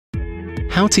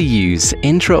How to use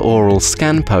intra-oral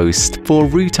scan post for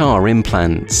ROOTT R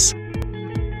implants.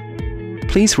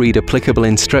 Please read applicable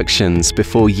instructions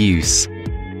before use.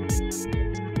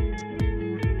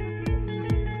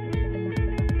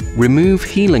 Remove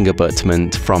healing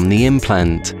abutment from the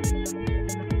implant.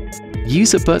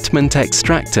 Use abutment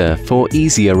extractor for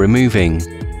easier removing.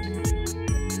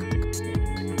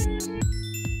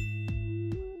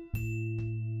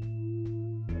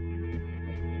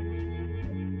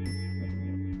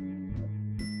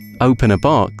 Open a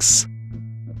box.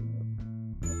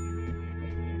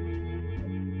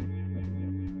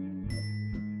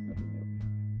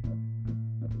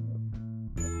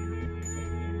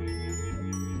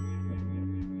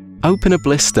 Open a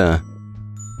blister.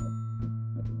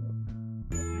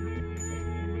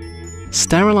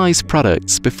 Sterilize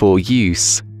products before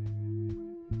use.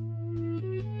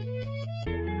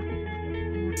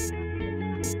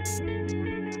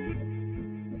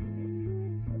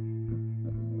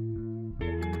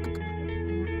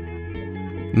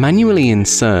 Manually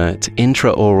insert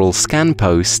intra-oral scan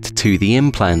post to the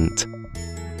implant.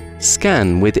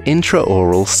 Scan with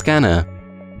intra-oral scanner.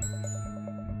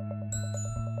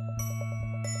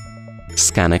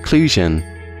 Scan occlusion.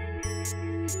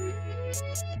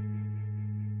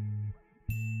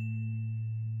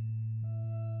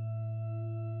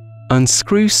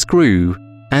 Unscrew screw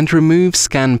and remove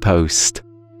scan post.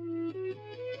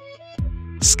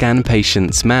 Scan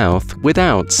patient's mouth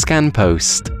without scan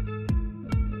post.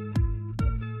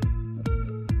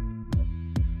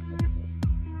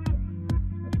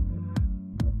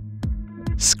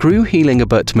 Screw healing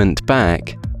abutment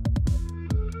back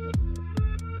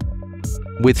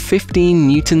with 15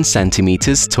 Newton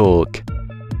centimeters torque.